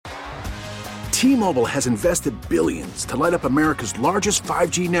T-Mobile has invested billions to light up America's largest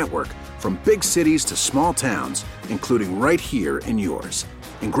 5G network, from big cities to small towns, including right here in yours.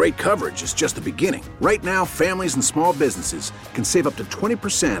 And great coverage is just the beginning. Right now, families and small businesses can save up to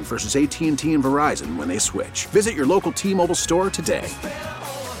 20% versus AT&T and Verizon when they switch. Visit your local T-Mobile store today.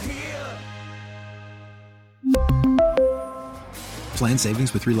 Plan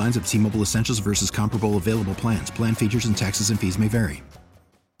savings with 3 lines of T-Mobile Essentials versus comparable available plans. Plan features and taxes and fees may vary.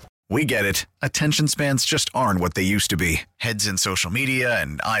 We get it. Attention spans just aren't what they used to be. Heads in social media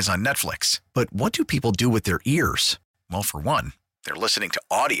and eyes on Netflix. But what do people do with their ears? Well, for one, they're listening to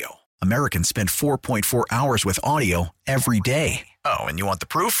audio. Americans spend 4.4 hours with audio every day. Oh, and you want the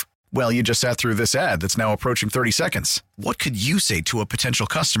proof? Well, you just sat through this ad that's now approaching 30 seconds. What could you say to a potential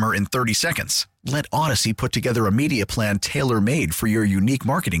customer in 30 seconds? Let Odyssey put together a media plan tailor-made for your unique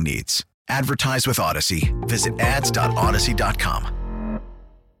marketing needs. Advertise with Odyssey. Visit ads.odyssey.com.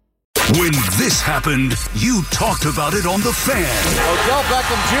 When this happened, you talked about it on The Fan. Odell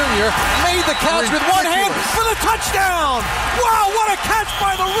Beckham Jr. made the catch with one hand for the touchdown. Wow, what a catch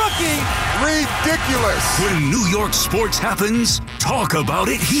by the rookie. Ridiculous. When New York sports happens, talk about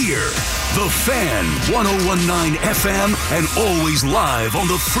it here. The Fan, 101.9 FM, and always live on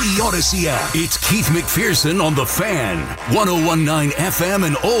the free Odyssey app. It's Keith McPherson on The Fan, 101.9 FM,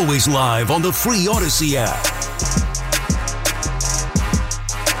 and always live on the free Odyssey app.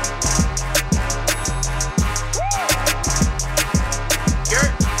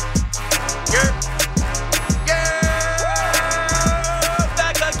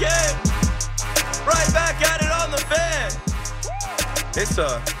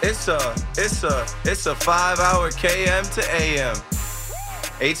 It's a 5-hour KM to AM.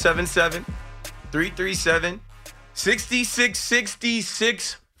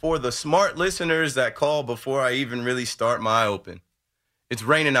 877-337-6666 for the smart listeners that call before I even really start my open. It's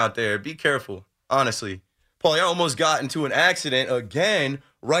raining out there. Be careful, honestly. Paul, I almost got into an accident again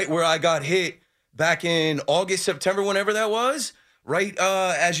right where I got hit back in August, September, whenever that was. Right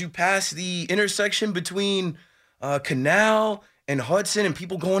as you pass the intersection between Canal and Hudson and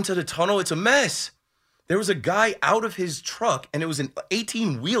people going to the tunnel. It's a mess. There was a guy out of his truck, and it was an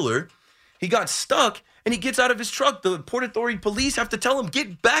 18-wheeler. He got stuck, and he gets out of his truck. The Port Authority police have to tell him,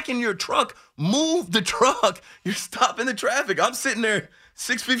 get back in your truck. Move the truck. You're stopping the traffic. I'm sitting there,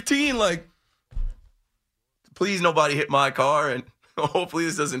 6:15, like, please nobody hit my car, and hopefully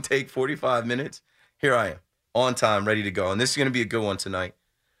this doesn't take 45 minutes. Here I am, on time, ready to go, and this is going to be a good one tonight.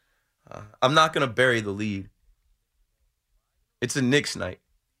 I'm not going to bury the lead. It's a Knicks night.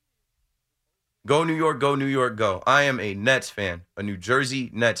 Go New York, go New York, go. I am a Nets fan, a New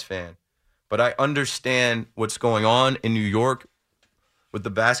Jersey Nets fan. But I understand what's going on in New York with the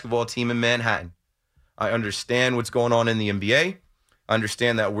basketball team in Manhattan. I understand what's going on in the NBA. I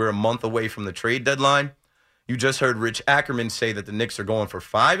understand that we're a month away from the trade deadline. You just heard Rich Ackerman say that the Knicks are going for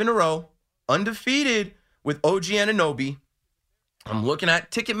 5 in a row, undefeated with OG Anunoby. I'm looking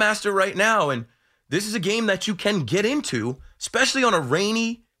at Ticketmaster right now, and this is a game that you can get into, especially on a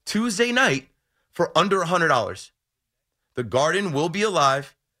rainy Tuesday night, for under $100. The Garden will be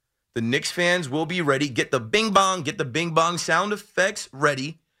alive. The Knicks fans will be ready. Get the bing bong sound effects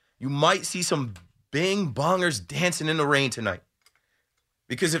ready. You might see some bing bongers dancing in the rain tonight.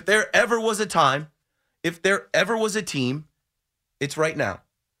 Because if there ever was a time, if there ever was a team, it's right now.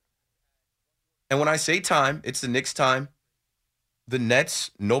 And when I say time, it's the Knicks' time. The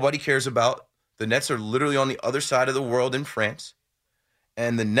Nets, nobody cares about. The Nets are literally on the other side of the world in France.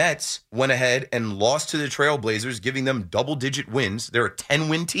 And the Nets went ahead and lost to the Trailblazers, giving them double-digit wins. They're a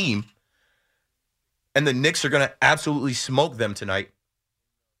 10-win team. And the Knicks are going to absolutely smoke them tonight.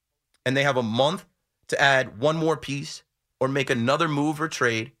 And they have a month to add one more piece or make another move or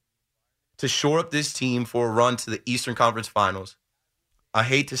trade to shore up this team for a run to the Eastern Conference Finals. I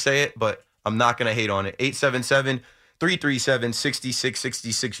hate to say it, but I'm not going to hate on it.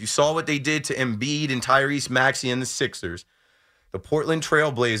 877-337-6666. You saw what they did to Embiid and Tyrese Maxey and the Sixers. The Portland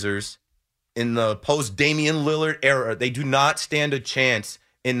Trailblazers, in the post-Damian Lillard era, they do not stand a chance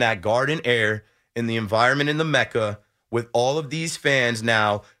in that Garden air, in the environment in the Mecca, with all of these fans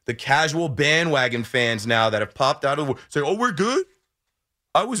now, the casual bandwagon fans now that have popped out of the say, oh, we're good?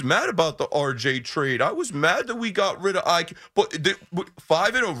 I was mad about the RJ trade. I was mad that we got rid of IQ. But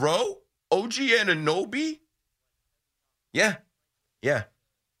 5 in a row? OG Anunoby? Yeah.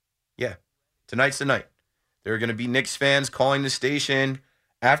 Tonight's the night. There are going to be Knicks fans calling the station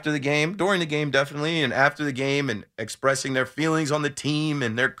after the game, during the game definitely, and after the game, and expressing their feelings on the team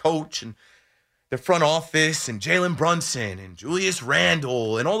and their coach. And the front office and Jalen Brunson and Julius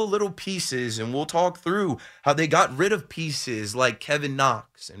Randle and all the little pieces, and we'll talk through how they got rid of pieces like Kevin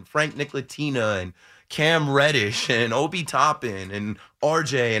Knox and Frank Ntilikina and Cam Reddish and Obi Toppin and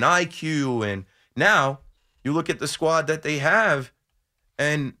RJ and IQ, and now you look at the squad that they have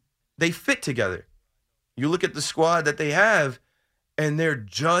and they fit together. You look at the squad that they have and they're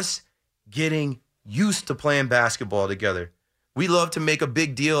just getting used to playing basketball together. We love to make a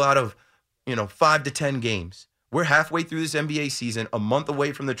big deal out of 5 to 10 games. We're halfway through this NBA season, a month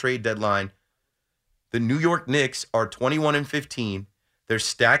away from the trade deadline. The New York Knicks are 21-15. They're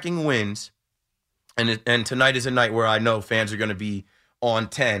stacking wins. And tonight is a night where I know fans are going to be on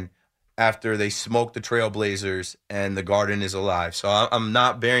 10 after they smoke the Trailblazers and the Garden is alive. So I'm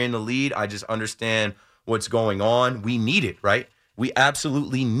not burying the lead. I just understand what's going on. We need it, right? We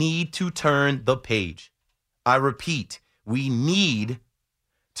absolutely need to turn the page. I repeat, we need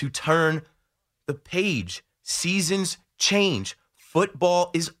to turn the page. Seasons change.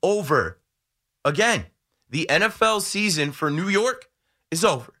 Football is over. Again, the NFL season for New York is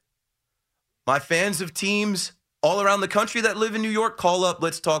over. My fans of teams all around the country that live in New York, call up.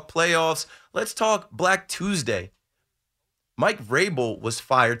 Let's talk playoffs. Let's talk Black Tuesday. Mike Vrabel was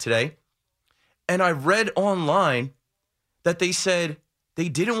fired today, and I read online that they said they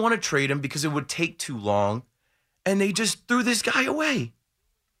didn't want to trade him because it would take too long, and they just threw this guy away.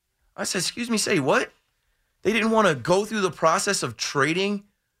 I said, excuse me, say what? They didn't want to go through the process of trading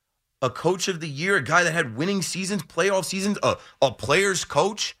a coach of the year, a guy that had winning seasons, playoff seasons, a player's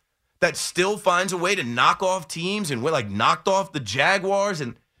coach that still finds a way to knock off teams and knocked off the Jaguars.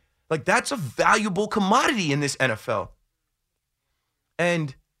 And that's a valuable commodity in this NFL.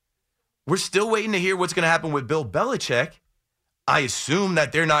 And we're still waiting to hear what's going to happen with Bill Belichick. I assume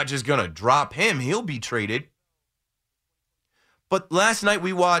that they're not just going to drop him. He'll be traded. But last night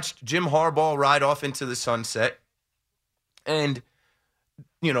we watched Jim Harbaugh ride off into the sunset. And,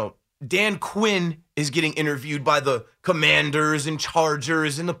 Dan Quinn is getting interviewed by the Commanders and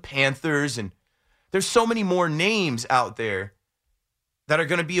Chargers and the Panthers. And there's so many more names out there that are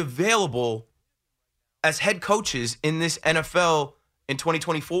going to be available as head coaches in this NFL in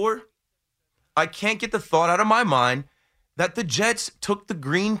 2024. I can't get the thought out of my mind that the Jets took the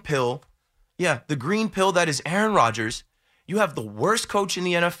green pill. Yeah, the green pill that is Aaron Rodgers. You have the worst coach in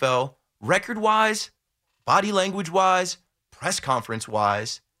the NFL, record-wise, body language-wise, press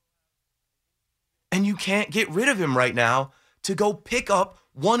conference-wise. And you can't get rid of him right now to go pick up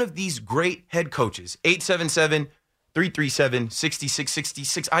one of these great head coaches.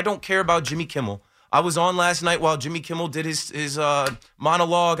 877-337-6666. I don't care about Jimmy Kimmel. I was on last night while Jimmy Kimmel did his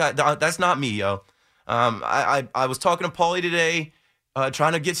monologue. That's not me, yo. I was talking to Paulie today,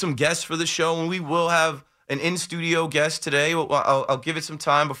 trying to get some guests for the show, and we will have an in-studio guest today. I'll give it some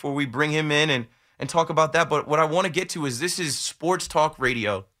time before we bring him in and talk about that. But what I want to get to is this is Sports Talk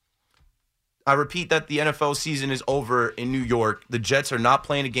Radio. I repeat that the NFL season is over in New York. The Jets are not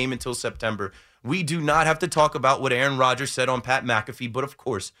playing a game until September. We do not have to talk about what Aaron Rodgers said on Pat McAfee, but of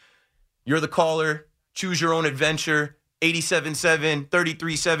course, you're the caller. Choose your own adventure.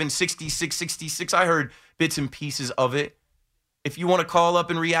 877-337-6666. I heard bits and pieces of it. If you want to call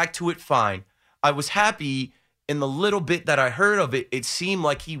up and react to it, fine. I was happy in the little bit that I heard of it. It seemed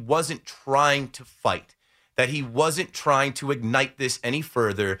like he wasn't trying to fight, that he wasn't trying to ignite this any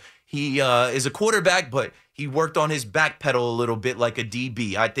further. He is a quarterback, but he worked on his back pedal a little bit like a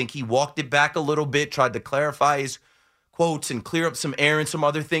DB. I think he walked it back a little bit, tried to clarify his quotes and clear up some air and some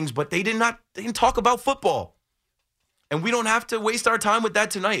other things, but they didn't talk about football. And we don't have to waste our time with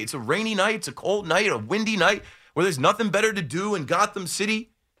that tonight. It's a rainy night, it's a cold night, a windy night where there's nothing better to do in Gotham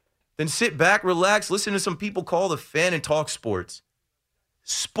City than sit back, relax, listen to some people call the fan and talk sports.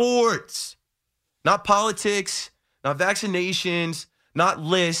 Sports. Not politics, not vaccinations, not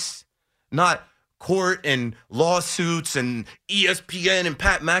lists, not court and lawsuits and ESPN and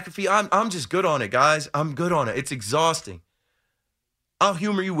Pat McAfee. I'm just good on it, guys. I'm good on it. It's exhausting. I'll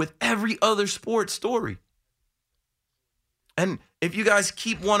humor you with every other sports story. And if you guys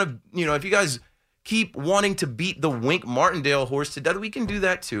keep wanting to beat the Wink Martindale horse to death, we can do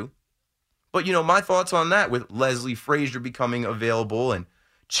that too. But, my thoughts on that with Leslie Frazier becoming available and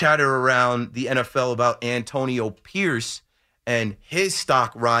chatter around the NFL about Antonio Pierce and his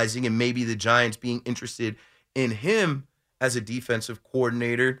stock rising and maybe the Giants being interested in him as a defensive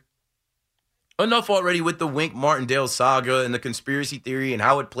coordinator. Enough already with the Wink Martindale saga and the conspiracy theory and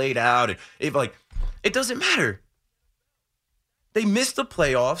how it played out. And it doesn't matter. They missed the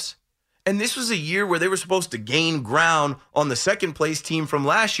playoffs, and this was a year where they were supposed to gain ground on the second-place team from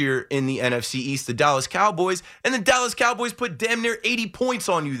last year in the NFC East, the Dallas Cowboys, and the Dallas Cowboys put damn near 80 points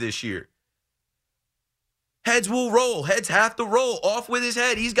on you this year. Heads will roll. Heads have to roll. Off with his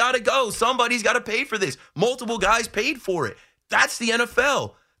head. He's got to go. Somebody's got to pay for this. Multiple guys paid for it. That's the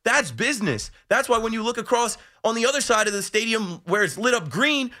NFL. That's business. That's why when you look across on the other side of the stadium where it's lit up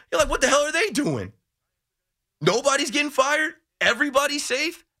green, you're like, what the hell are they doing? Nobody's getting fired. Everybody's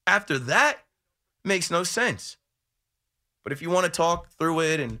safe. After that, makes no sense. But if you want to talk through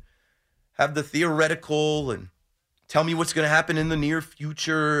it and have the theoretical and tell me what's going to happen in the near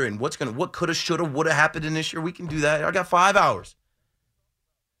future and what could have, should have, would have happened in this year, we can do that. I got 5 hours.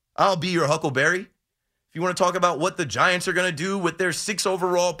 I'll be your Huckleberry. If you want to talk about what the Giants are going to do with their 6th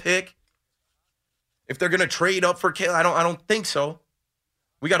overall pick, if they're going to trade up for Caleb, I don't think so.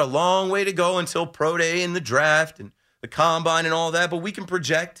 We got a long way to go until Pro Day and the draft and the combine and all that, but we can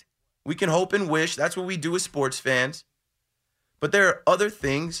project. We can hope and wish. That's what we do as sports fans. But there are other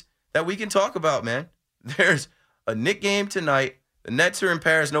things that we can talk about, man. There's a Knicks game tonight. The Nets are in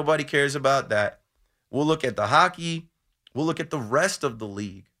Paris. Nobody cares about that. We'll look at the hockey. We'll look at the rest of the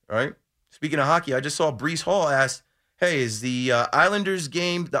league, all right? Speaking of hockey, I just saw Breece Hall ask, hey, is the Islanders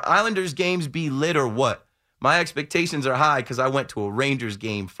games be lit or what? My expectations are high because I went to a Rangers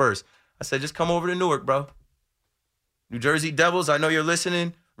game first. I said, just come over to Newark, bro. New Jersey Devils, I know you're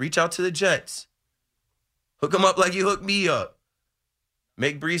listening. Reach out to the Jets. Hook them up like you hooked me up.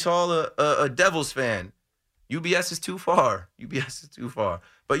 Make Breece Hall a Devils fan. UBS is too far. UBS is too far.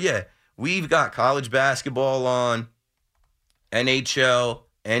 But, yeah, we've got college basketball on, NHL,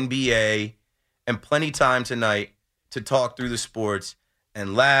 NBA, and plenty time tonight to talk through the sports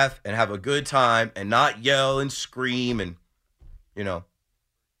and laugh and have a good time and not yell and scream and,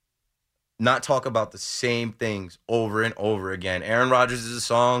 not talk about the same things over and over again. Aaron Rodgers is a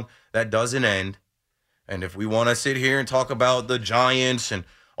song that doesn't end. And if we want to sit here and talk about the Giants and,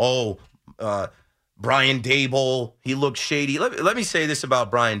 Brian Daboll, he looks shady. Let me say this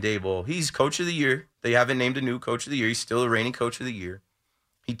about Brian Daboll. He's coach of the year. They haven't named a new coach of the year. He's still a reigning coach of the year.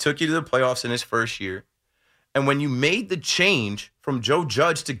 He took you to the playoffs in his first year. And when you made the change from Joe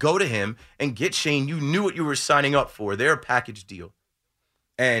Judge to go to him and get Shane, you knew what you were signing up for. They're a package deal.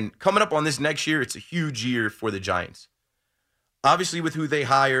 And coming up on this next year, it's a huge year for the Giants. Obviously, with who they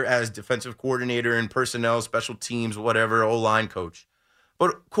hire as defensive coordinator and personnel, special teams, whatever, O-line coach.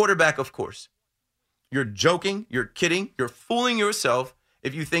 But quarterback, of course. You're joking, you're kidding, you're fooling yourself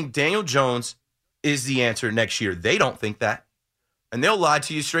if you think Daniel Jones is the answer next year. They don't think that. And they'll lie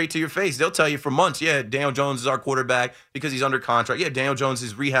to you straight to your face. They'll tell you for months, yeah, Daniel Jones is our quarterback because he's under contract. Yeah, Daniel Jones,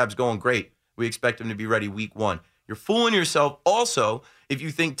 his rehab's going great. We expect him to be ready week 1. You're fooling yourself also if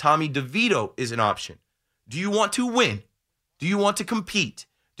you think Tommy DeVito is an option. Do you want to win? Do you want to compete?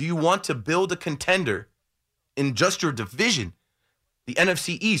 Do you want to build a contender in just your division? The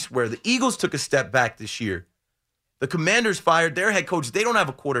NFC East, where the Eagles took a step back this year. The Commanders fired their head coach. They don't have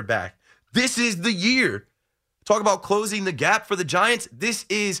a quarterback. This is the year. Talk about closing the gap for the Giants. This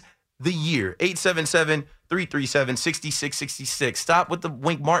is the year. 877-337-6666. Stop with the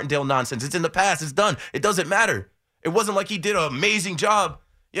Wink Martindale nonsense. It's in the past. It's done. It doesn't matter. It wasn't like he did an amazing job.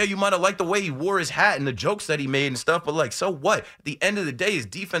 Yeah, you might have liked the way he wore his hat and the jokes that he made and stuff, but so what? At the end of the day, his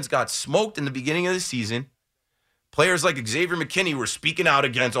defense got smoked in the beginning of the season. Players like Xavier McKinney were speaking out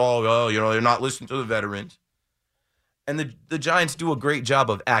against, they're not listening to the veterans. And the Giants do a great job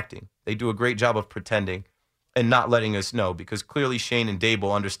of acting. They do a great job of pretending and not letting us know, because clearly Shane and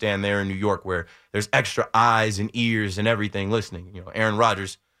Daboll understand they're in New York where there's extra eyes and ears and everything listening. Aaron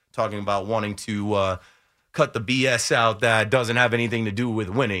Rodgers talking about wanting to cut the BS out that doesn't have anything to do with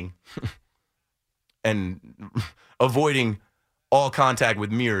winning and avoiding all contact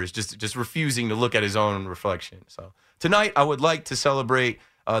with mirrors, just refusing to look at his own reflection. So tonight I would like to celebrate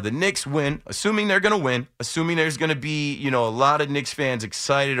the Knicks win, assuming they're going to win, assuming there's going to be, a lot of Knicks fans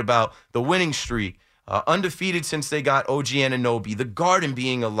excited about the winning streak, undefeated since they got OG Anunoby, the Garden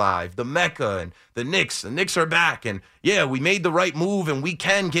being alive, the Mecca, and the Knicks. The Knicks are back, and yeah, we made the right move, and we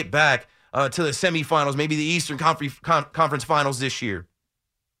can get back to the semifinals, maybe the Eastern Conference Finals this year.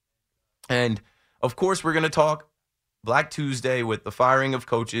 And, of course, we're going to talk Black Tuesday with the firing of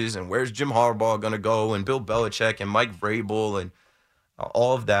coaches and where's Jim Harbaugh going to go and Bill Belichick and Mike Vrabel and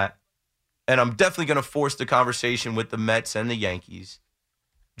all of that. And I'm definitely going to force the conversation with the Mets and the Yankees.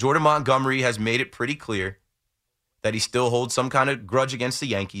 Jordan Montgomery has made it pretty clear that he still holds some kind of grudge against the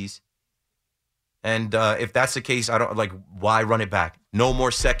Yankees. And if that's the case, why run it back? No more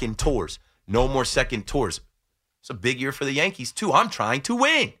second tours. No more second tours. It's a big year for the Yankees, too. I'm trying to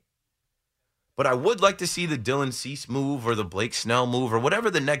win. But I would like to see the Dylan Cease move or the Blake Snell move or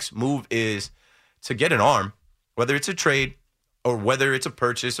whatever the next move is to get an arm, whether it's a trade or whether it's a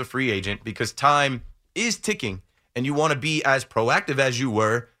purchase, a free agent, because time is ticking and you want to be as proactive as you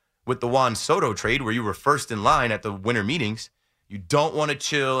were with the Juan Soto trade where you were first in line at the winter meetings. You don't want to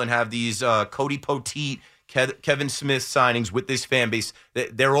chill and have these Cody Poteet, Kevin Smith signings with this fan base.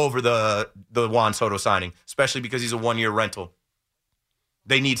 They're over the Juan Soto signing, especially because he's a one-year rental.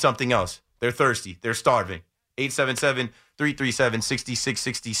 They need something else. They're thirsty. They're starving.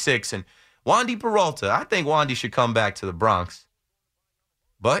 877-337-6666. And Wandy Peralta, I think Wandy should come back to the Bronx.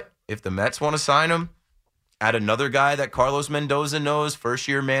 But if the Mets want to sign him, add another guy that Carlos Mendoza knows,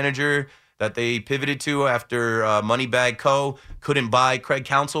 first-year manager that they pivoted to after Moneybag Co. couldn't buy Craig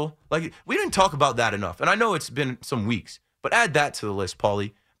Counsell. Like, we didn't talk about that enough. And I know it's been some weeks, but add that to the list,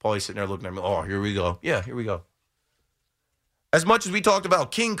 Paulie. Paulie's sitting there looking at me, oh, here we go. Yeah, here we go. As much as we talked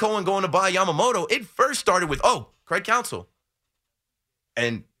about King Cohen going to buy Yamamoto, it first started with, Craig Counsell.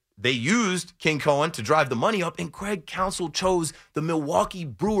 And they used King Cohen to drive the money up, and Craig Counsell chose the Milwaukee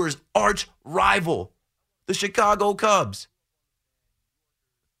Brewers' arch rival, the Chicago Cubs,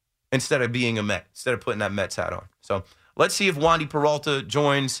 instead of being a Met, instead of putting that Mets hat on. So let's see if Wandy Peralta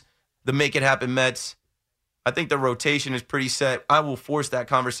joins the Make It Happen Mets. I think the rotation is pretty set. I will force that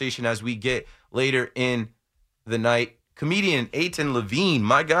conversation as we get later in the night. Comedian Eitan Levine,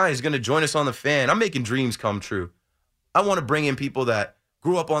 my guy, is going to join us on The Fan. I'm making dreams come true. I want to bring in people that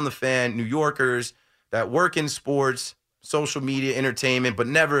grew up on The Fan, New Yorkers, that work in sports, social media, entertainment, but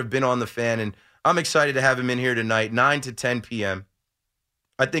never have been on The Fan. And I'm excited to have him in here tonight, 9 to 10 p.m.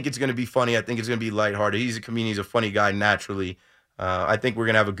 I think it's going to be funny. I think it's going to be lighthearted. He's a comedian. He's a funny guy naturally. I think we're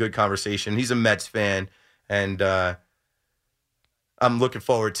going to have a good conversation. He's a Mets fan, and I'm looking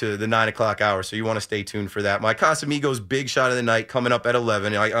forward to the 9 o'clock hour, so you want to stay tuned for that. My Casamigos big shot of the night coming up at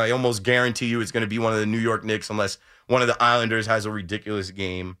 11. I almost guarantee you it's going to be one of the New York Knicks unless one of the Islanders has a ridiculous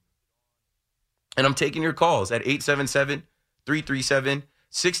game. And I'm taking your calls at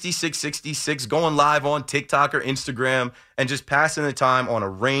 877-337-6666, going live on TikTok or Instagram, and just passing the time on a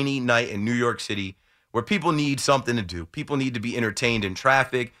rainy night in New York City where people need something to do. People need to be entertained in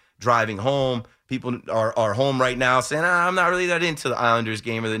traffic, driving home. People are home right now saying, I'm not really that into the Islanders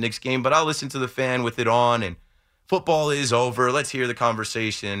game or the Knicks game, but I'll listen to The Fan with it on, and football is over. Let's hear the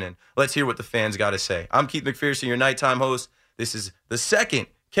conversation, and let's hear what the fans got to say. I'm Keith McPherson, your nighttime host. This is the second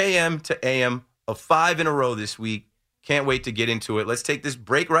KM to AM of 5 in a row this week. Can't wait to get into it. Let's take this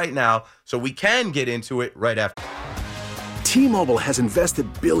break right now so we can get into it right after. T-Mobile has invested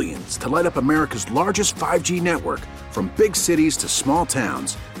billions to light up America's largest 5G network, from big cities to small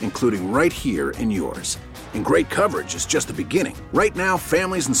towns, including right here in yours. And great coverage is just the beginning. Right now,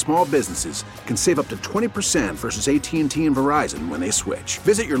 families and small businesses can save up to 20% versus AT&T and Verizon when they switch.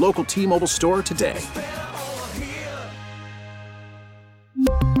 Visit your local T-Mobile store today.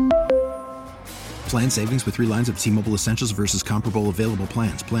 Plan savings with 3 lines of T-Mobile Essentials versus comparable available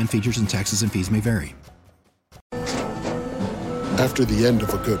plans. Plan features and taxes and fees may vary. After the end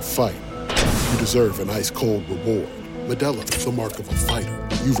of a good fight, you deserve an ice-cold reward. Modelo is the mark of a fighter.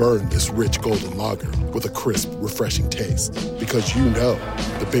 You've earned this rich golden lager with a crisp, refreshing taste. Because you know,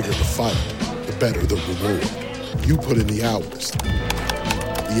 the bigger the fight, the better the reward. You put in the hours,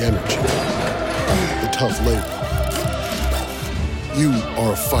 the energy, the tough labor. You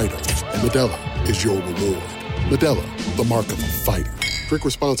are a fighter, and Modelo is your reward. Modelo, the mark of a fighter. Drink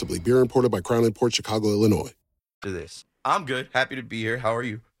responsibly. Beer imported by Crown Imports, Chicago, Illinois. To this. I'm good. Happy to be here. How are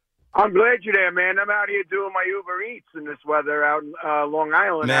you? I'm glad you're there, man. I'm out here doing my Uber Eats in this weather out in Long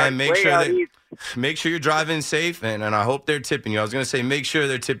Island. Man, make sure you're driving safe, and I hope they're tipping you. I was going to say make sure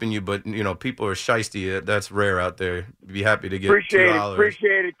they're tipping you, but, people are shiesty. That's rare out there. Be happy to get $2.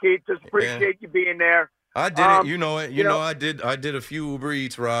 Appreciate it, Keith. Just appreciate you being there. I did it. You know it. I did a few Uber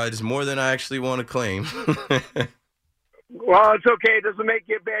Eats rides, more than I actually want to claim. Well, it's okay. It doesn't make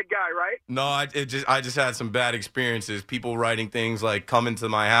you a bad guy, right? No, I just had some bad experiences. People writing things like coming to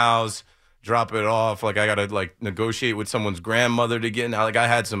my house, drop it off. Like I gotta negotiate with someone's grandmother to get in. Like I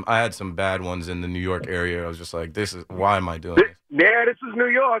had some bad ones in the New York area. I was just like, why am I doing this? Yeah, this is New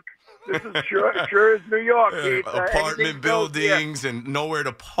York. This is sure is New York. Apartment buildings and nowhere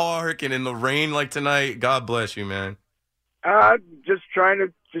to park, and in the rain like tonight. God bless you, man. Just trying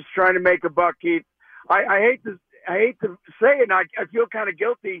to make a buck, Keith. I hate to say it, and I feel kind of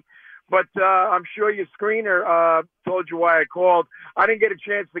guilty, but I'm sure your screener told you why I called. I didn't get a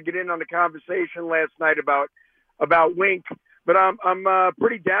chance to get in on the conversation last night about Wink, but I'm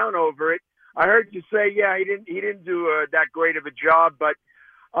pretty down over it. I heard you say, he didn't do that great of a job, but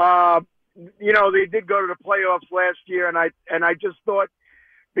they did go to the playoffs last year, and I just thought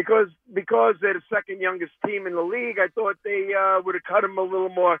because they're the second youngest team in the league, I thought they would have cut him a little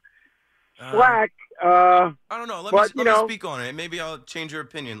more slack. I don't know. Let me speak on it. Maybe I'll change your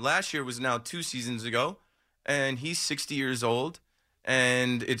opinion. Last year was now 2 seasons ago, and he's 60 years old,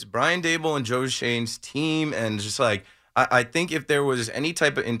 and it's Brian Dable and Joe Shane's team, and just like I think if there was any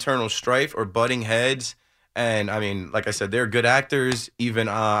type of internal strife or butting heads, and I mean, like I said, they're good actors. Even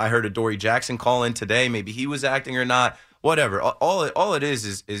I heard Adoree Jackson call in today. Maybe he was acting or not. Whatever. All it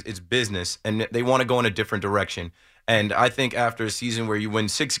is it's business, and they want to go in a different direction. And I think after a season where you win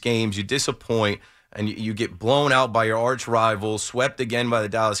 6 games, you disappoint, and you get blown out by your arch rival, swept again by the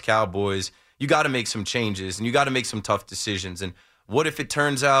Dallas Cowboys, you got to make some changes, and you got to make some tough decisions. And what if it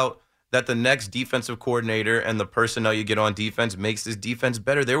turns out that the next defensive coordinator and the personnel you get on defense makes this defense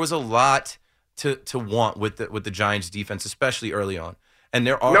better? There was a lot to want with the Giants defense, especially early on. And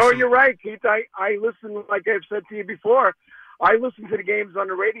there are you're right, Keith. I listen, like I've said to you before, I listen to the games on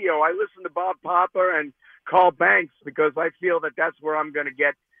the radio. I listen to Bob Popper and Carl Banks because I feel that that's where I'm going to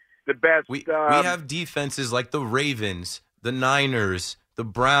get the best. We have defenses like the Ravens, the Niners, the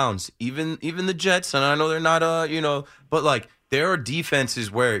Browns, even the Jets, and I know they're not, but like there are defenses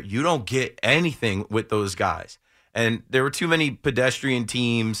where you don't get anything with those guys. And there were too many pedestrian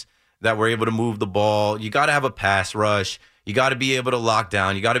teams that were able to move the ball. You got to have a pass rush. You got to be able to lock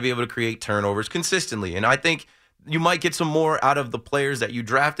down. You got to be able to create turnovers consistently. And I think you might get some more out of the players that you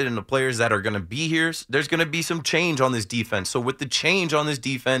drafted and the players that are going to be here. There's going to be some change on this defense. So with the change on this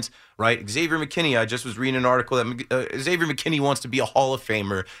defense, right, Xavier McKinney, I just was reading an article that Xavier McKinney wants to be a Hall of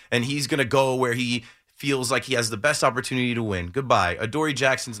Famer, and he's going to go where he feels like he has the best opportunity to win. Goodbye. Adoree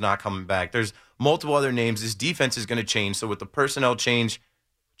Jackson's not coming back. There's multiple other names. This defense is going to change. So with the personnel change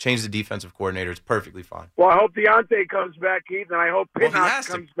the defensive coordinator. It's perfectly fine. Well, I hope Deontay comes back, Keith, and I hope Pinnock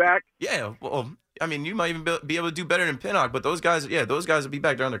comes back. Yeah, well, I mean, you might even be able to do better than Pinnock, but those guys will be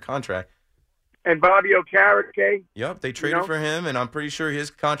back. They're under contract. And Bobby Okereke. Yep, they traded for him, and I'm pretty sure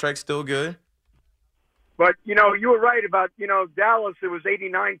his contract's still good. But, you were right about, Dallas. It was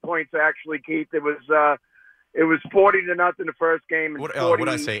 89 points, actually, Keith. It was 40-0 the first game. And what did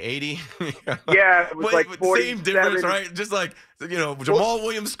I say, 80? Yeah, it was like 40. Same difference, right? Just like, Jamal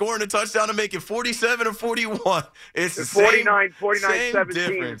Williams scoring a touchdown to make it 47 or 41. It's the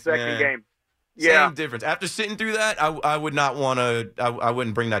 49-17 the second game. Yeah. Same difference. After sitting through that, I would not want to. I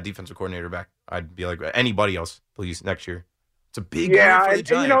wouldn't bring that defensive coordinator back. I'd be like, anybody else, please, next year. It's a big win for the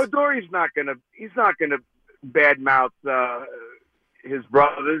Giants. And Dory's not gonna badmouth his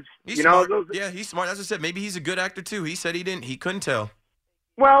brothers. He's smart. He's smart. As I said, maybe he's a good actor too. He said he couldn't tell.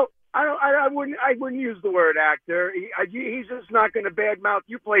 Well, I wouldn't use the word actor. He's just not going to badmouth.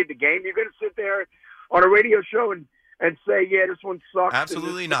 You played the game. You're going to sit there on a radio show and say, yeah, this one sucks.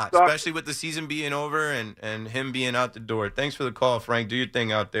 Absolutely not, especially with the season being over and him being out the door. Thanks for the call, Frank. Do your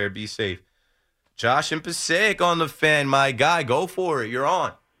thing out there. Be safe. Josh and Passaic on the Fan, my guy. Go for it. You're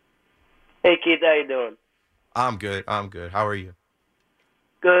on. Hey, Keith. How you doing? I'm good. How are you?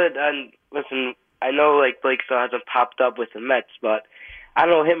 Good. And listen, I know Blake still hasn't popped up with the Mets, but I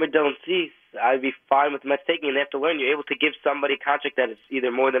don't know him or Dylan Cease. I'd be fine with the Mets taking it. They have to learn you're able to give somebody a contract that is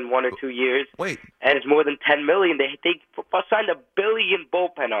either more than 1 or 2 years. Wait. And it's more than $10 million. They signed $1 billion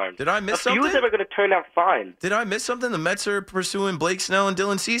bullpen arms. Did I miss something? A few of them are going to turn out fine. Did I miss something? The Mets are pursuing Blake Snell and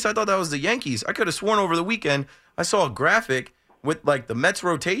Dylan Cease? I thought that was the Yankees. I could have sworn over the weekend I saw a graphic with the Mets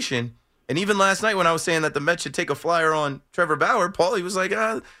rotation. And even last night when I was saying that the Mets should take a flyer on Trevor Bauer, Paulie was like,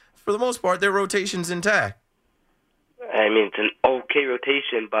 for the most part, their rotation's intact. I mean, it's an okay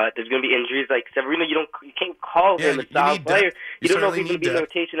rotation, but there's going to be injuries like Severino. You can't call him a solid player. You don't know if he's going to be in the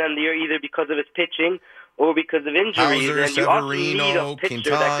rotation on the year either because of his pitching or because of injuries. Hauser, and you Severino, also need a pitcher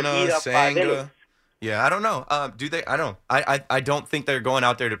that can beat up 5 innings. Yeah, I don't know. Do they? I don't. I don't think they're going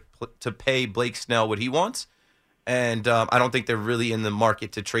out there to pay Blake Snell what he wants, and I don't think they're really in the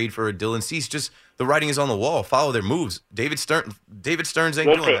market to trade for a Dylan Cease. Just the writing is on the wall. Follow their moves. David Stearns ain't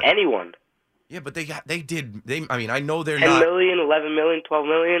won't doing pay anyone. Yeah, but they did. I mean, I know they're 10 not. 10 million, 11 million, 12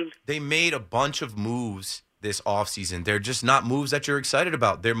 million. They made a bunch of moves this offseason. They're just not moves that you're excited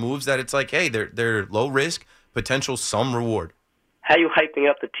about. They're moves that it's like, hey, they're low risk, potential some reward. How are you hyping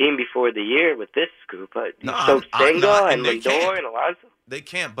up the team before the year with this group? No, Senga and Lindor and Alonso? They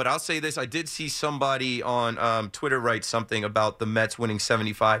can't, but I'll say this. I did see somebody on Twitter write something about the Mets winning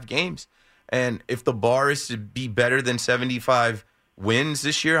 75 games. And if the bar is to be better than 75 wins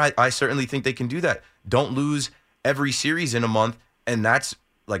this year, I certainly think they can do that. Don't lose every series in a month, and that's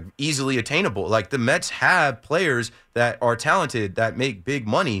easily attainable. The Mets have players that are talented, that make big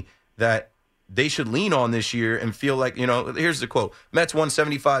money, that they should lean on this year and feel like, here's the quote. Mets won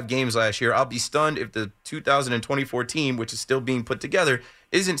 75 games last year. I'll be stunned if the 2024 team, which is still being put together,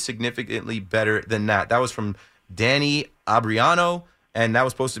 isn't significantly better than that. That was from Danny Abriano, and that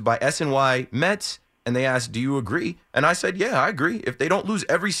was posted by SNY Mets And they asked, do you agree? And I said, yeah, I agree. If they don't lose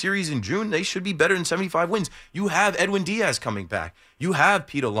every series in June, they should be better than 75 wins. You have Edwin Diaz coming back. You have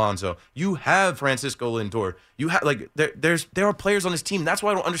Pete Alonso. You have Francisco Lindor. You have there are players on this team. That's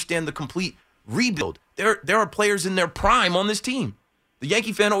why I don't understand the complete rebuild. There are players in their prime on this team. The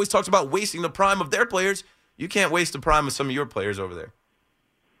Yankee fan always talks about wasting the prime of their players. You can't waste the prime of some of your players over there.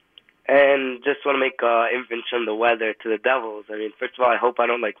 And just want to make inference from the weather to the Devils. I mean, first of all, I hope I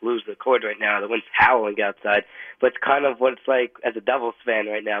don't lose the cord right now. The wind's howling outside, but it's kind of what it's like as a Devils fan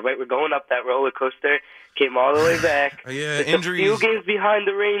right now. Right, we're going up that roller coaster, came all the way back. Yeah, it's injuries. A few games behind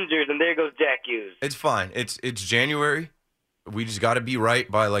the Rangers, and there goes Jack Hughes. It's fine. It's January. We just got to be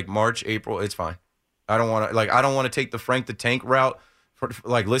right by March, April. It's fine. I don't want to take the Frank the Tank route.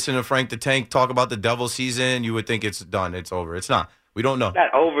 Listen to Frank the Tank talk about the Devils season. You would think it's done. It's over. It's not. We don't know. It's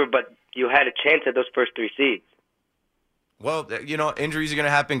not over, but you had a chance at those first 3 seeds. Well, injuries are going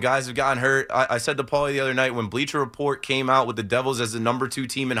to happen. Guys have gotten hurt. I said to Paulie the other night when Bleacher Report came out with the Devils as the number 2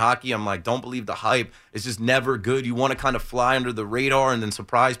 team in hockey, I'm like, don't believe the hype. It's just never good. You want to kind of fly under the radar and then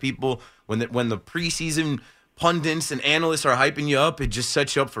surprise people. When the preseason pundits and analysts are hyping you up, it just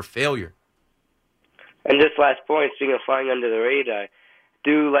sets you up for failure. And just last point, speaking of flying under the radar,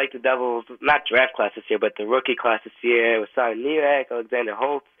 do like the Devils, not draft class this year, but the rookie class this year with Simon Nierak, Alexander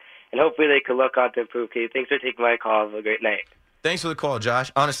Holtz, and hopefully they could look on to improve. Thanks for taking my call. Have a great night. Thanks for the call,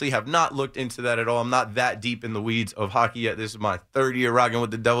 Josh. Honestly, have not looked into that at all. I'm not that deep in the weeds of hockey yet. This is my 3rd year rocking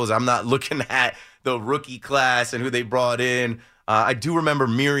with the Devils. I'm not looking at the rookie class and who they brought in. I do remember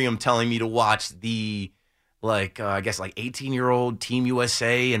Miriam telling me to watch the, 18-year-old Team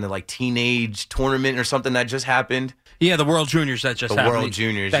USA and the, teenage tournament or something that just happened. Yeah, the World Juniors that just happened. The World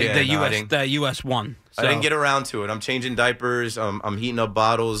Juniors, The U.S. won. So. I didn't get around to it. I'm changing diapers. I'm heating up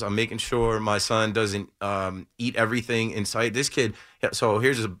bottles. I'm making sure my son doesn't eat everything in sight. This kid, so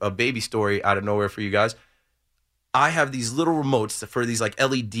here's a baby story out of nowhere for you guys. I have these little remotes for these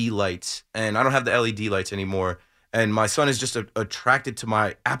LED lights, and I don't have the LED lights anymore. And my son is just attracted to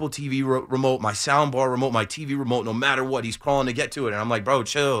my Apple TV remote, my soundbar remote, my TV remote, no matter what. He's crawling to get to it. And I'm like, bro,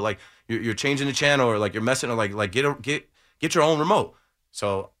 chill. You're changing the channel or you're messing or get your own remote.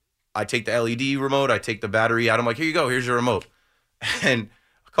 So I take the LED remote, I take the battery out. I'm like, here you go, here's your remote. And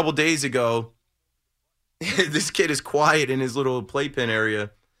a couple days ago, this kid is quiet in his little playpen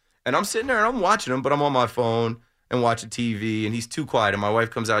area. And I'm sitting there and I'm watching him, but I'm on my phone and watching TV and he's too quiet. And my wife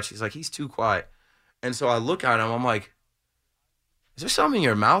comes out, she's like, he's too quiet. And so I look at him, I'm like, is there something in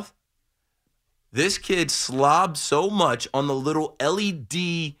your mouth? This kid slobbed so much on the little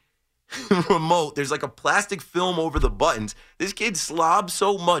LED remote. There's a plastic film over the buttons. This kid slobbed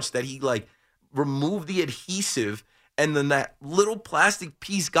so much that he removed the adhesive and then that little plastic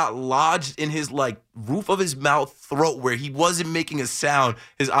piece got lodged in his roof of his mouth throat where he wasn't making a sound.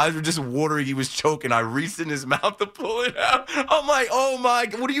 His eyes were just watering. He was choking. I reached in his mouth to pull it out. I'm like, oh my,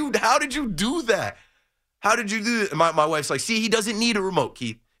 how did you do that? How did you do that? My wife's like, see, he doesn't need a remote,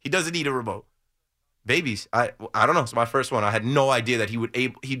 Keith. He doesn't need a remote. Babies, I don't know. It's my first one. I had no idea that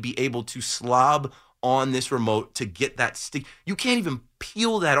he'd be able to slob on this remote to get that stick. You can't even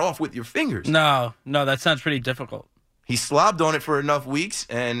peel that off with your fingers. No, that sounds pretty difficult. He slobbed on it for enough weeks,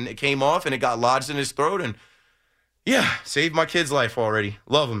 and it came off, and it got lodged in his throat, and yeah, saved my kid's life already.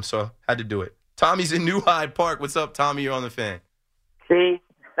 Love him, so had to do it. Tommy's in New Hyde Park. What's up, Tommy? You're on the Fan. See,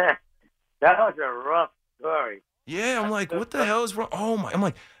 that was a rough story. Yeah, I'm like, what the hell is wrong? Oh my! I'm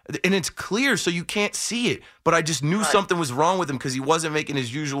like, and it's clear, so you can't see it. But I just knew something was wrong with him because he wasn't making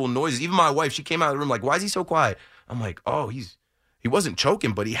his usual noises. Even my wife, she came out of the room like, why is he so quiet? I'm like, oh, he wasn't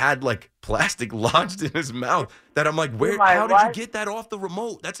choking, but he had plastic lodged in his mouth. That I'm like, how did you get that off the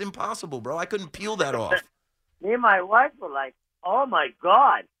remote? That's impossible, bro. I couldn't peel that off. Me and my wife were like, oh my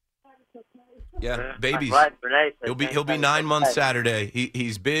God. Yeah, babies. He'll be 9 months Saturday.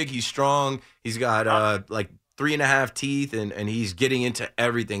 He's big. He's strong. He's got 3.5 teeth, and he's getting into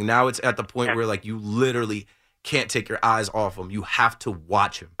everything. Now it's at the point where you literally can't take your eyes off him. You have to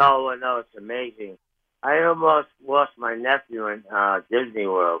watch him. Oh no, it's amazing. I almost lost my nephew in Disney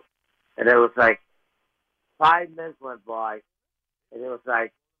World, and it was 5 minutes went by, and it was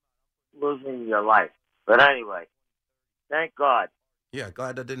losing your life. But anyway, thank God. Yeah,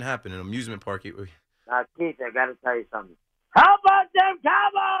 glad that didn't happen in an amusement park. Now, Keith, I got to tell you something. How about them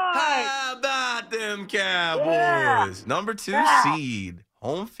Cowboys? How about them Cowboys? Yeah. Number 2 seed.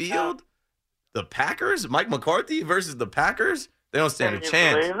 Home field? The Packers? Mike McCarthy versus the Packers? They don't stand a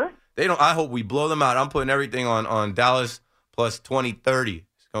chance. They don't. I hope we blow them out. I'm putting everything on Dallas plus 20-30.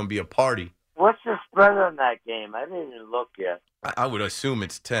 It's going to be a party. What's the spread on that game? I didn't even look yet. I would assume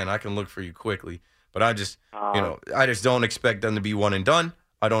it's 10. I can look for you quickly. But I just, I just don't expect them to be one and done.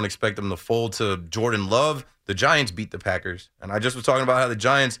 I don't expect them to fold to Jordan Love. The Giants beat the Packers. And I just was talking about how the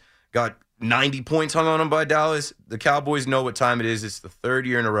Giants got 90 points hung on them by Dallas. The Cowboys know what time it is. It's the third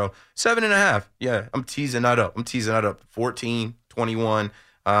year in a row. 7.5. Yeah, I'm teasing that up. 14, 21.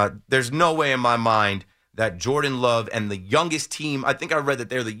 There's no way in my mind that Jordan Love and the youngest team, I think I read that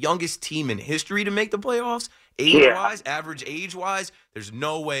they're the youngest team in history to make the playoffs, age-wise, average age-wise. There's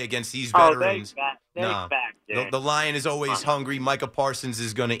no way against these veterans. The Lion is always hungry. Micah Parsons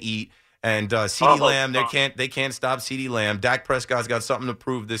is going to eat. And CeeDee Lamb, they can't stop CeeDee Lamb. Dak Prescott's got something to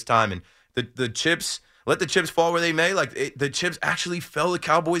prove this time. And the chips, let the chips fall where they may. The chips actually fell the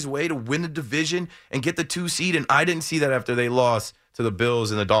Cowboys' way to win the division and get the 2 seed. And I didn't see that after they lost to the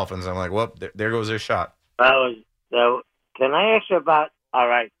Bills and the Dolphins. I'm like, well, there goes their shot. Can I ask you about, all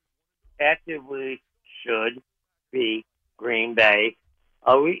right, actively should be Green Bay.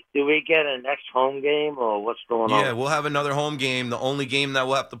 Do we get a next home game or what's going on? Yeah, we'll have another home game. The only game that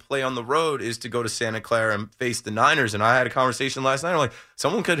we'll have to play on the road is to go to Santa Clara and face the Niners. And I had a conversation last night. I'm like,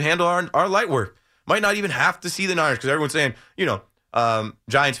 someone could handle our light work. Might not even have to see the Niners because everyone's saying,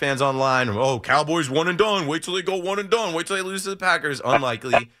 Giants fans online, Cowboys one and done. Wait till they go one and done. Wait till they lose to the Packers.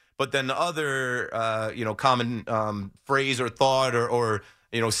 Unlikely. But then the other, common phrase or thought or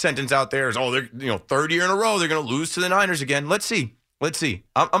sentence out there is, they're, third year in a row, they're going to lose to the Niners again. Let's see.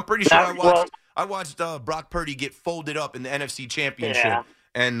 I'm pretty sure I watched Brock Purdy get folded up in the NFC Championship,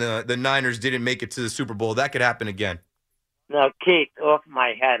 and the Niners didn't make it to the Super Bowl. That could happen again. Now, Keith, off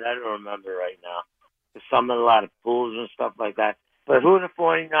my head, I don't remember right now. There's a lot of pools and stuff like that. But who are the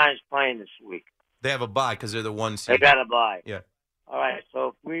 49ers playing this week? They have a bye because they're the 1 seed. They got a bye. Yeah. All right, so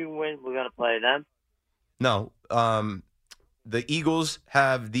if we win, we're going to play them? No. The Eagles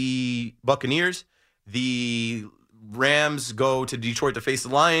have the Buccaneers. The Rams go to Detroit to face the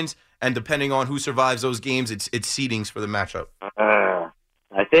Lions, and depending on who survives those games, it's seedings for the matchup.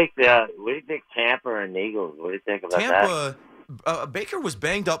 I think, what do you think, Tampa and Eagles? What do you think about that? Baker was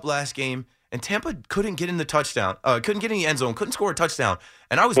banged up last game, and Tampa couldn't get in the touchdown. Couldn't get in the end zone, couldn't score a touchdown.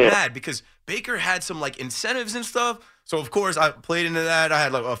 And I was mad because Baker had some, incentives and stuff. So, of course, I played into that. I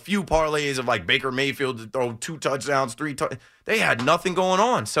had, a few parlays of, Baker Mayfield to throw 2 touchdowns, 3 touchdowns. They had nothing going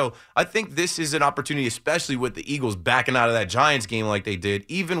on. So, I think this is an opportunity, especially with the Eagles backing out of that Giants game like they did.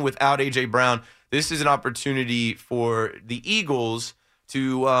 Even without A.J. Brown, this is an opportunity for the Eagles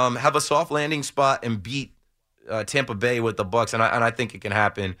to have a soft landing spot and beat Tampa Bay with the Bucs. And I think it can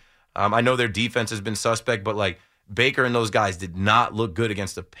happen. I know their defense has been suspect, but, Baker and those guys did not look good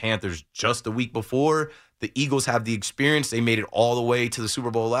against the Panthers just the week before. The Eagles have the experience. They made it all the way to the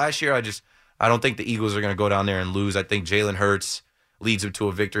Super Bowl last year. I don't think the Eagles are going to go down there and lose. I think Jalen Hurts leads them to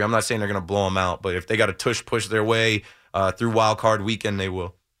a victory. I'm not saying they're going to blow them out, but if they got to push their way through Wild Card Weekend, they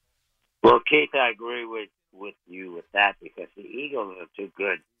will. Well, Keith, I agree with you with that because the Eagles are too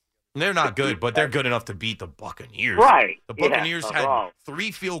good. They're not good, but they're good enough to beat the Buccaneers. Right. The Buccaneers had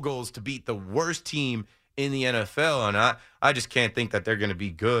 3 field goals to beat the worst team in the NFL, and I just can't think that they're going to be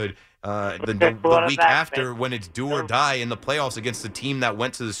good the week after when it's do or die in the playoffs against the team that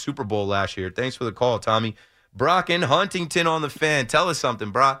went to the Super Bowl last year. Thanks for the call, Tommy. Brock in Huntington on the Fan. Tell us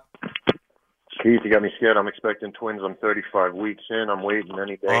something, Brock. Keith, you got me scared. I'm expecting twins. I'm 35 weeks in. I'm waiting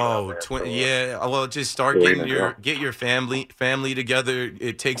any day. Yeah. Well, just start getting your family together.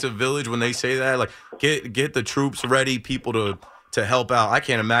 It takes a village when they say that. Get the troops ready, people to help out. I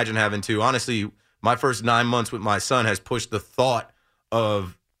can't imagine having to. Honestly, my first 9 months with my son has pushed the thought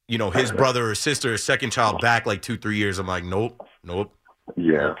of, his brother or sister, second child back 2-3 years. I'm like, nope.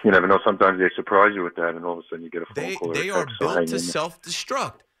 Yeah. You never know. Sometimes they surprise you with that, and all of a sudden you get a phone call. They are built to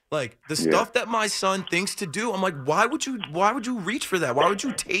self-destruct. The stuff that my son thinks to do, I'm like, why would you reach for that? Why would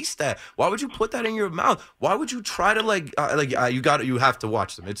you taste that? Why would you put that in your mouth? Why would you try to you have to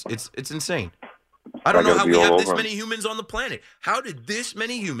watch them. It's insane. I don't know how we have this many humans on the planet. How did this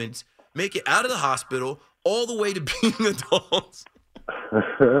many humans make it out of the hospital all the way to being adults?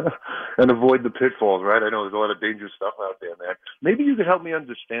 And avoid the pitfalls, right? I know there's a lot of dangerous stuff out there, man. Maybe you could help me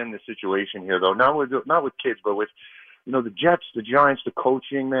understand the situation here, though. Not with kids, but with the Jets, the Giants, the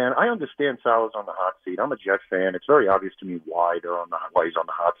coaching, man. I understand Salah's on the hot seat. I'm a Jet fan. It's very obvious to me why he's on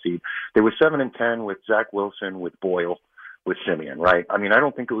the hot seat. They were 7-10 with Zach Wilson, with Boyle, with Simeon, right? I mean, I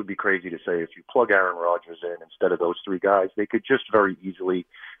don't think it would be crazy to say if you plug Aaron Rodgers in instead of those 3 guys, they could just very easily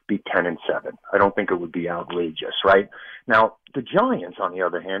be 10-7. I don't think it would be outrageous, right? Now, the Giants, on the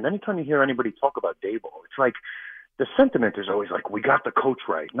other hand, anytime you hear anybody talk about Daboll, it's like the sentiment is always like, we got the coach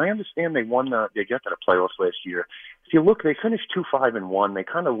right. And I understand they got to the playoffs last year. If you look, they finished 2-5-1. They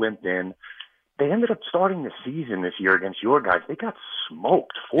kind of limped in. They ended up starting the season this year against your guys. They got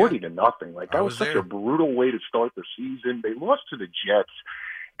smoked 40-0. That was such a brutal way to start the season. They lost to the Jets.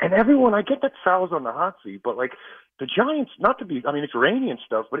 And everyone, I get that Sal's on the hot seat, but like the Giants, it's rainy and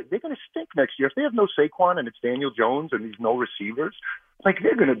stuff, but they're going to stink next year. If they have no Saquon and it's Daniel Jones and these no receivers, like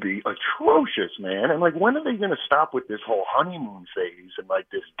they're going to be atrocious, man. And like, when are they going to stop with this whole honeymoon phase and like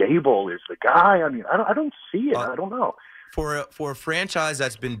this Dable is the guy? I mean, I don't see it. I don't know. For a franchise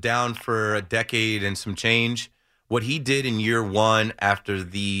that's been down for a decade and some change, what he did in year one after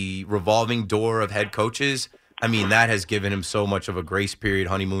the revolving door of head coaches, I mean, that has given him so much of a grace period,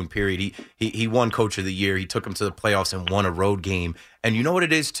 honeymoon period. He won Coach of the Year. He took him to the playoffs and won a road game. And you know what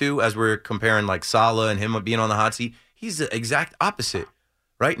it is, too, as we're comparing like Saleh and him being on the hot seat? He's the exact opposite,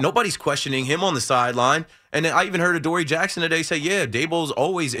 right? Nobody's questioning him on the sideline. And I even heard Adoree Jackson today say, yeah, Dable's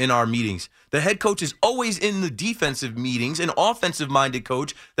always in our meetings. The head coach is always in the defensive meetings, an offensive-minded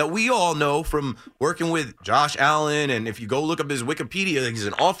coach that we all know from working with Josh Allen. And if you go look up his Wikipedia, he's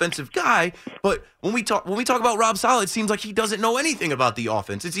an offensive guy. But when we talk about Rob Saleh, it seems like he doesn't know anything about the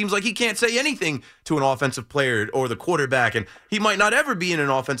offense. It seems like he can't say anything to an offensive player or the quarterback, and he might not ever be in an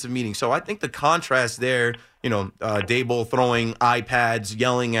offensive meeting. So I think the contrast there, Dable throwing iPads,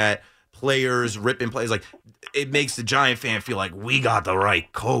 yelling at players, ripping plays, like it makes the Giant fan feel like we got the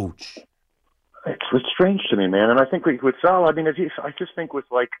right coach. It's strange to me, man. And I think with Saleh, I just think with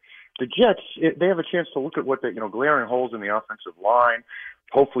like the Jets, they have a chance to look at what glaring holes in the offensive line.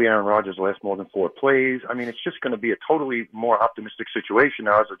 Hopefully Aaron Rodgers lasts more than 4 plays. I mean, it's just going to be a totally more optimistic situation.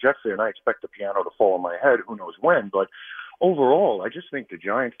 Now, as a Jets fan, I expect the piano to fall on my head. Who knows when? But overall, I just think the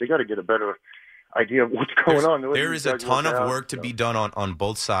Giants, they got to get a better idea of what's going on. There is a ton of work to be done on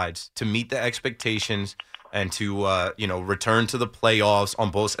both sides to meet the expectations and to return to the playoffs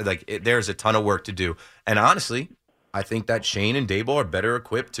on both. There's a ton of work to do. And honestly, I think that Shane and Dable are better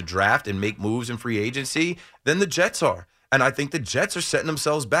equipped to draft and make moves in free agency than the Jets are. And I think the Jets are setting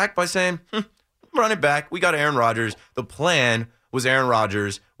themselves back by saying, run it back. We got Aaron Rodgers. The plan was Aaron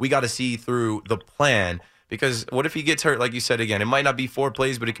Rodgers. We got to see through the plan. Because what if he gets hurt, like you said again? It might not be 4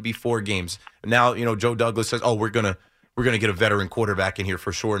 plays, but it could be 4 games. Now, Joe Douglas says, we're gonna get a veteran quarterback in here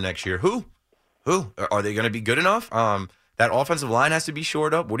for sure next year. Who? Are they going to be good enough? That offensive line has to be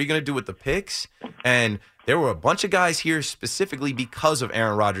shored up. What are you going to do with the picks? And there were a bunch of guys here specifically because of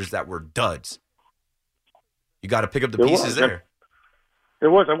Aaron Rodgers that were duds. You got to pick up the pieces there.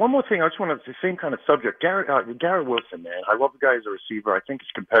 There was. And one more thing, I just want to, the same kind of subject. Garrett Wilson, man. I love the guy as a receiver. I think his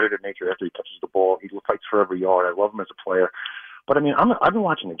competitive nature after he touches the ball, he fights for every yard. I love him as a player. But, I mean, I've been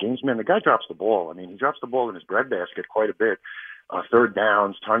watching the games, man. The guy drops the ball. I mean, he drops the ball in his breadbasket quite a bit. Third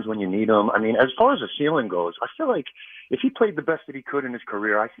downs, times when you need him. I mean, as far as the ceiling goes, I feel like if he played the best that he could in his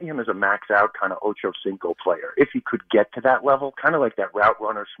career, I see him as a max-out kind of Ocho Cinco player. If he could get to that level, kind of like that route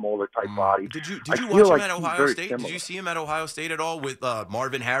runner, smaller type body. Did you watch him at Ohio State? Similar. Did you see him at Ohio State at all with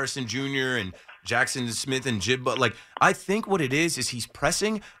Marvin Harrison Jr. and Jackson Smith and Jibba? Like, I think what it is he's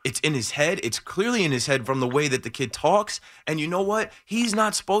pressing. It's in his head. It's clearly in his head from the way that the kid talks. And you know what? He's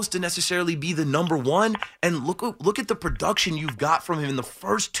not supposed to necessarily be the number one. And look at the production you've got from him in the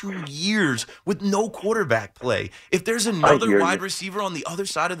first 2 years with no quarterback play. If there's another wide receiver on the other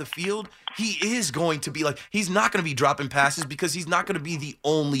side of the field, he is going to be he's not going to be dropping passes because he's not going to be the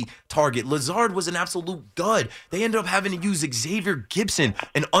only target. Lazard was an absolute dud. They ended up having to use Xavier Gibson,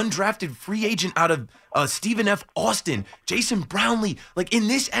 an undrafted free agent out of Stephen F. Austin, Jason Brownlee. Like, in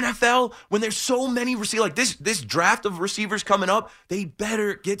this NFL, when there's so many receivers, like this draft of receivers coming up, they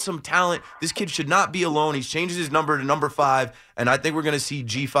better get some talent. This kid should not be alone. He's changed his number to number 5, and I think we're going to see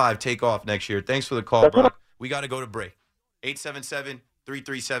G5 take off next year. Thanks for the call, Brock. We got to go to break.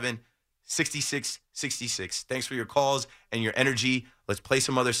 877-337-6666. Thanks for your calls and your energy. Let's play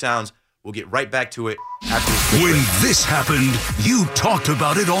some other sounds. We'll get right back to it after this. When this happened, you talked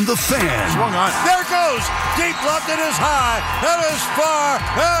about it on The Fan. Swung on. There it goes. Deep left. It is high. It is far.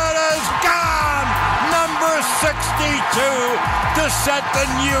 It is gone. Number 62 to set the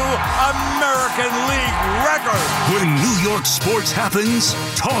new American League record. When New York sports happens,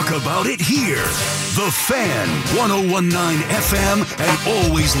 talk about it here. The Fan, 101.9 FM, and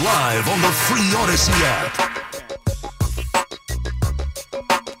always live on the free Odyssey app.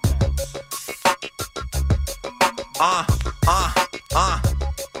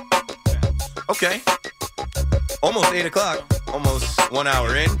 Okay. Almost 8 o'clock. Almost 1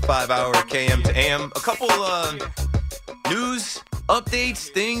 hour in. 5-hour KM to AM. A couple news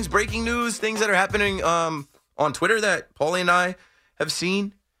updates, breaking news, things that are happening on Twitter that Paulie and I have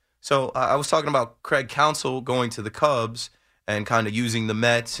seen. So I was talking about Craig Counsell going to the Cubs and kind of using the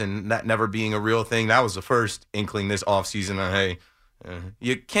Mets and that never being a real thing. That was the first inkling this offseason. Hey,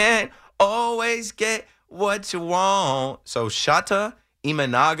 you can't always get what you want. So Shota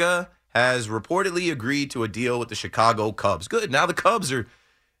Imanaga has reportedly agreed to a deal with the Chicago Cubs. Good. Now the Cubs are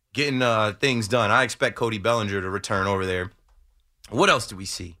getting things done. I expect Cody Bellinger to return over there. What else do we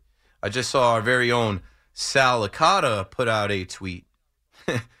see? I just saw our very own Sal Licata put out a tweet.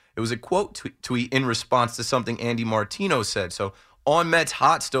 It was a quote tweet in response to something Andy Martino said. So on Mets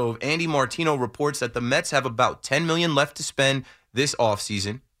Hot Stove, Andy Martino reports that the Mets have about $10 million left to spend this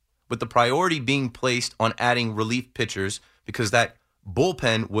offseason, with the priority being placed on adding relief pitchers because that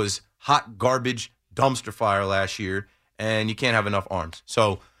bullpen was hot garbage dumpster fire last year, and you can't have enough arms.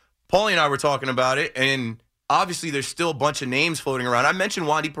 So Paulie and I were talking about it, and obviously there's still a bunch of names floating around. I mentioned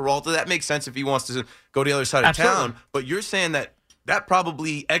Wandy Peralta. That makes sense if he wants to go to the other side of town, but you're saying that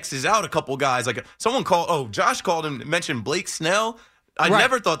probably X's out a couple guys. Like someone Josh called him, mentioned Blake Snell. I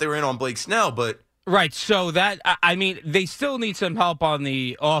never thought they were in on Blake Snell, but. Right, so they still need some help on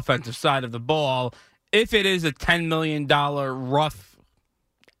the offensive side of the ball. If it is a $10 million rough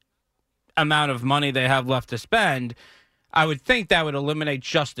amount of money they have left to spend, I would think that would eliminate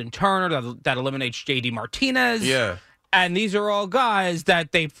Justin Turner, that eliminates J.D. Martinez. Yeah. And these are all guys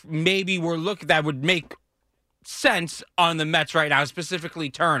that they maybe were that would make sense on the Mets right now, specifically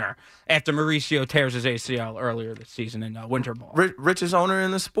Turner, after Mauricio tears his ACL earlier this season in winter ball. Richest owner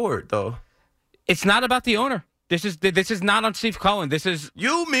in the sport, though. It's not about the owner. This is not on Steve Cohen.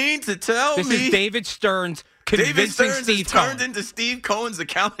 You mean to tell me this is David Stearns convincing David Stearns Steve is Cohen turned into Steve Cohen's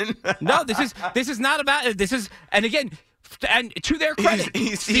accountant? No, this is not about it. This is, and again, and to their credit,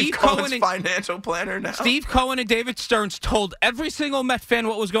 he's Steve Cohen's financial planner now. Steve Cohen and David Stearns told every single Met fan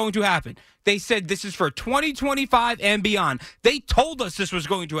what was going to happen. They said this is for 2025 and beyond. They told us this was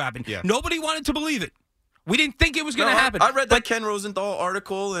going to happen. Yeah. Nobody wanted to believe it. We didn't think it was going to happen. I read that Ken Rosenthal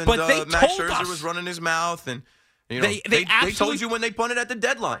article, and Max Scherzer was running his mouth, and they told you when they punted at the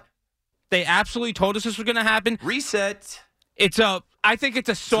deadline. They absolutely told us this was going to happen. Reset. I think it's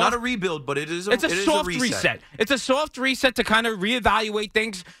a soft. It's not a rebuild, but it is a soft reset. It's a soft reset to kind of reevaluate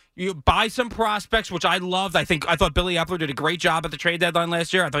things. You buy some prospects, which I loved. I thought Billy Epler did a great job at the trade deadline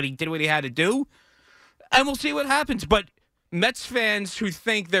last year. I thought he did what he had to do, and we'll see what happens. But Mets fans who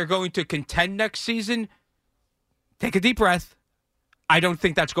think they're going to contend next season, take a deep breath. I don't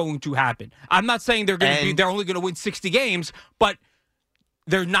think that's going to happen. I'm not saying they're only going to win 60 games, but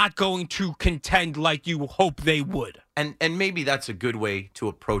they're not going to contend like you hope they would. And maybe that's a good way to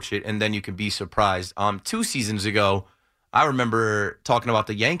approach it, and then you can be surprised. 2 seasons ago, I remember talking about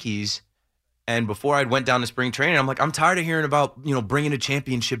the Yankees, and before I went down to spring training, I'm like, I'm tired of hearing about, bringing a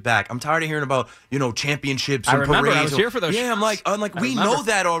championship back. I'm tired of hearing about, championships and parades. I was here for those. Yeah, I'm like, we know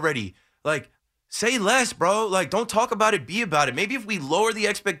that already. Like, say less, bro. Like, don't talk about it, be about it. Maybe if we lower the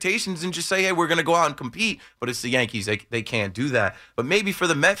expectations and just say, hey, we're going to go out and compete, but it's the Yankees. They can't do that. But maybe for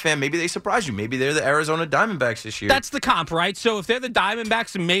the Met fan, maybe they surprise you. Maybe they're the Arizona Diamondbacks this year. That's the comp, right? So if they're the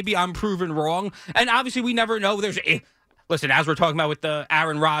Diamondbacks, maybe I'm proven wrong. And obviously we never know. Listen, as we're talking about with the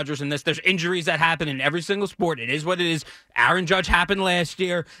Aaron Rodgers and there's injuries that happen in every single sport. It is what it is. Aaron Judge happened last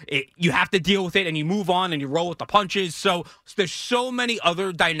year. You have to deal with it, and you move on, and you roll with the punches. So there's so many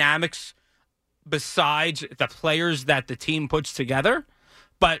other dynamics besides the players that the team puts together.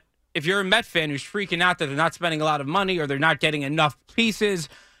 But if you're a Met fan who's freaking out that they're not spending a lot of money or they're not getting enough pieces,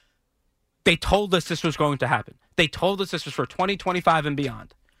 they told us this was going to happen. They told us this was for 2025 and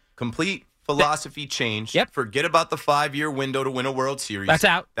beyond. Complete philosophy change. Yep. Forget about the 5-year window to win a World Series. That's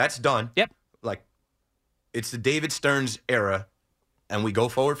out. That's done. Yep. Like, it's the David Stearns era, and we go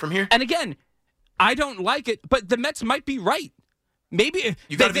forward from here. And again, I don't like it, but the Mets might be right. Maybe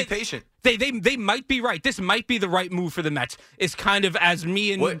you got to be patient. They might be right. This might be the right move for the Mets. Is kind of as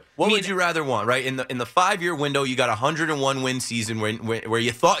me and what would you rather want? Right in the 5-year window, you got a 101 win season where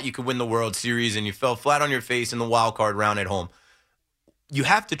you thought you could win the World Series and you fell flat on your face in the wild card round at home. You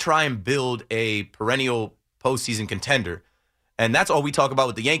have to try and build a perennial postseason contender. And that's all we talk about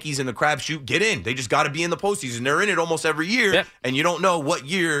with the Yankees and the crapshoot. Get in. They just got to be in the postseason. They're in it almost every year, yep. And you don't know what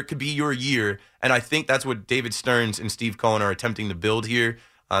year could be your year. And I think that's what David Stearns and Steve Cohen are attempting to build here.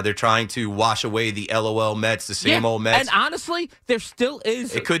 They're trying to wash away the LOL Mets, the same old Mets. And honestly, there still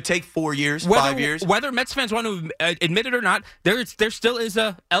is. It could take 4 years, 5 years. Whether Mets fans want to admit it or not, there still is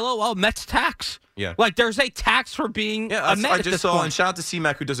a LOL Mets tax. Yeah. Like there's a tax for being a Met. I just saw, and shout out to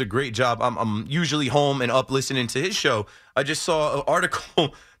C-Mac who does a great job. I'm usually home and up listening to his show. I just saw an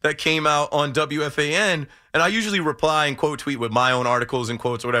article that came out on WFAN, and I usually reply and quote tweet with my own articles and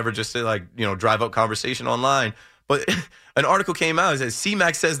quotes or whatever, just to drive up conversation online. But an article came out that says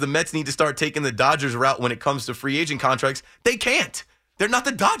C-Mac says the Mets need to start taking the Dodgers route when it comes to free agent contracts. They can't. They're not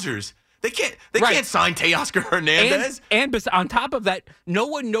the Dodgers. They can't sign Teoscar Hernandez. And on top of that, no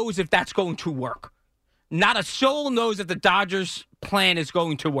one knows if that's going to work. Not a soul knows that the Dodgers' plan is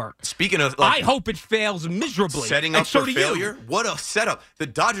going to work. Speaking of, I hope it fails miserably. Setting up for failure? You. What a setup. The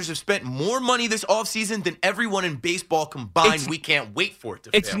Dodgers have spent more money this offseason than everyone in baseball combined. We can't wait for it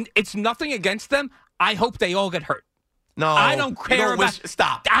to fail. It's nothing against them. I hope they all get hurt. No, I don't care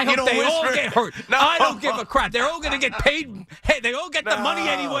Stop. I hope they all get hurt. No. I don't give a crap. They're all going to get paid. Hey, they all get the money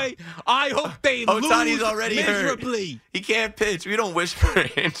anyway. I hope they lose already miserably. Hurt. He can't pitch. We don't wish for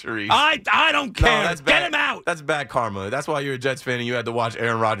injuries. I don't care. No, that's get bad. him out. That's bad karma. That's why you're a Jets fan and you had to watch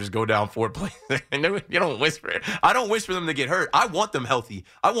Aaron Rodgers go down 4 plays. You don't wish for it. I don't wish for them to get hurt. I want them healthy.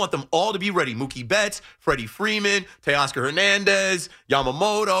 I want them all to be ready. Mookie Betts, Freddie Freeman, Teoscar Hernandez,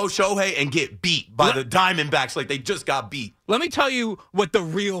 Yamamoto, Shohei, and get beat by the Diamondbacks like they just got beat. Let me tell you what the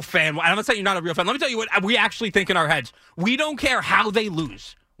real fan, I'm not saying you're not a real fan. Let me tell you what we actually think in our heads. We don't care how they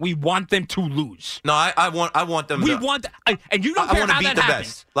lose. We want them to lose. No, I want them to. And you don't care how that happens.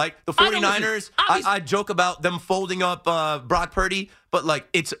 Best. Like the 49ers, I joke about them folding up Brock Purdy, but like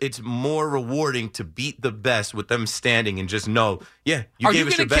it's more rewarding to beat the best with them standing and just know, you gave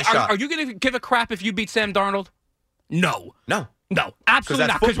us your best shot. Are you going to give a crap if you beat Sam Darnold? No. No, absolutely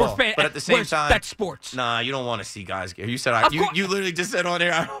not. Because we're fans. But at the same time, that's sports. Nah, you don't want to see guys get. You said you literally just said on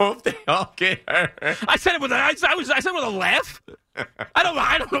air. I hope they all get hurt. I said it with I said with a laugh. I don't know.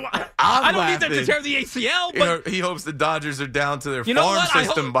 I don't need them to tear the ACL. But he hopes the Dodgers are down to their farm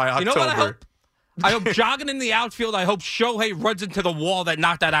system by October. You know what I hope? I hope jogging in the outfield. I hope Shohei runs into the wall that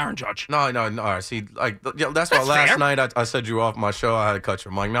knocked out Aaron Judge. No. All right, see, that's why last night I said you off my show. I had to cut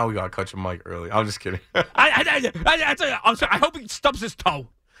your mic. Now we got to cut your mic early. I'm just kidding. I hope he stubs his toe.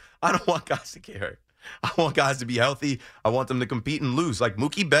 I don't want guys to get hurt. I want guys to be healthy. I want them to compete and lose. Like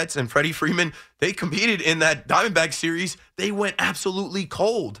Mookie Betts and Freddie Freeman, they competed in that Diamondback series. They went absolutely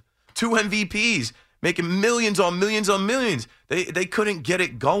cold. 2 MVPs, making millions on millions on millions. They couldn't get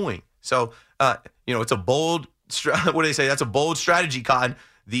it going. So, it's a bold, what do they say? That's a bold strategy, Cotton.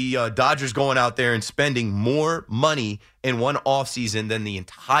 The Dodgers going out there and spending more money in one offseason than the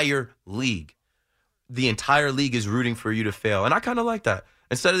entire league. The entire league is rooting for you to fail. And I kind of like that.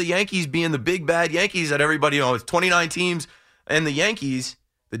 Instead of the Yankees being the big bad Yankees that everybody knows, 29 teams and the Yankees,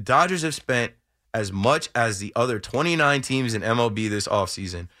 the Dodgers have spent as much as the other 29 teams in MLB this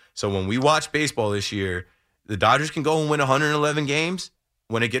offseason. So when we watch baseball this year, the Dodgers can go and win 111 games.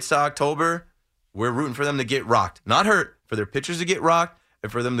 When it gets to October, we're rooting for them to get rocked. Not hurt, for their pitchers to get rocked and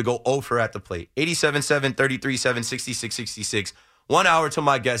for them to go 0 for at the plate. 87-7, 33-7, 66-66. 1 hour till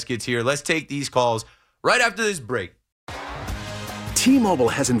my guest gets here. Let's take these calls right after this break. T-Mobile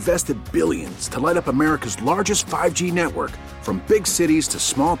has invested billions to light up America's largest 5G network, from big cities to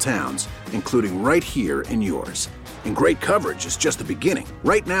small towns, including right here in yours. And great coverage is just the beginning.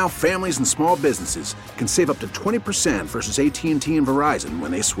 Right now, families and small businesses can save up to 20% versus AT&T and Verizon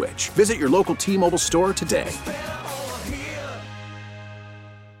when they switch. Visit your local T-Mobile store today.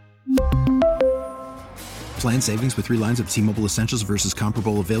 Plan savings with 3 lines of T-Mobile Essentials versus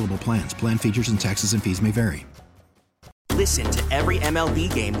comparable available plans. Plan features and taxes and fees may vary. Listen to every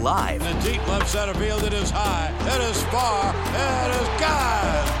MLB game live. In the deep left center field, it is high, it is far, it is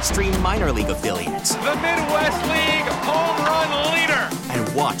gone. Stream minor league affiliates. The Midwest League home run leader.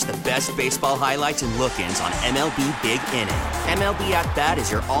 And watch the best baseball highlights and look-ins on MLB Big Inning. MLB At Bat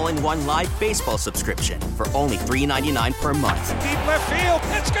is your all-in-one live baseball subscription for only $3.99 per month. Deep left field,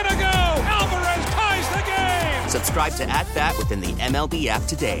 it's gonna go. Alvarez ties the game. Subscribe to At Bat within the MLB app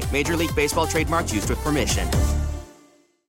today. Major League Baseball trademarks used with permission.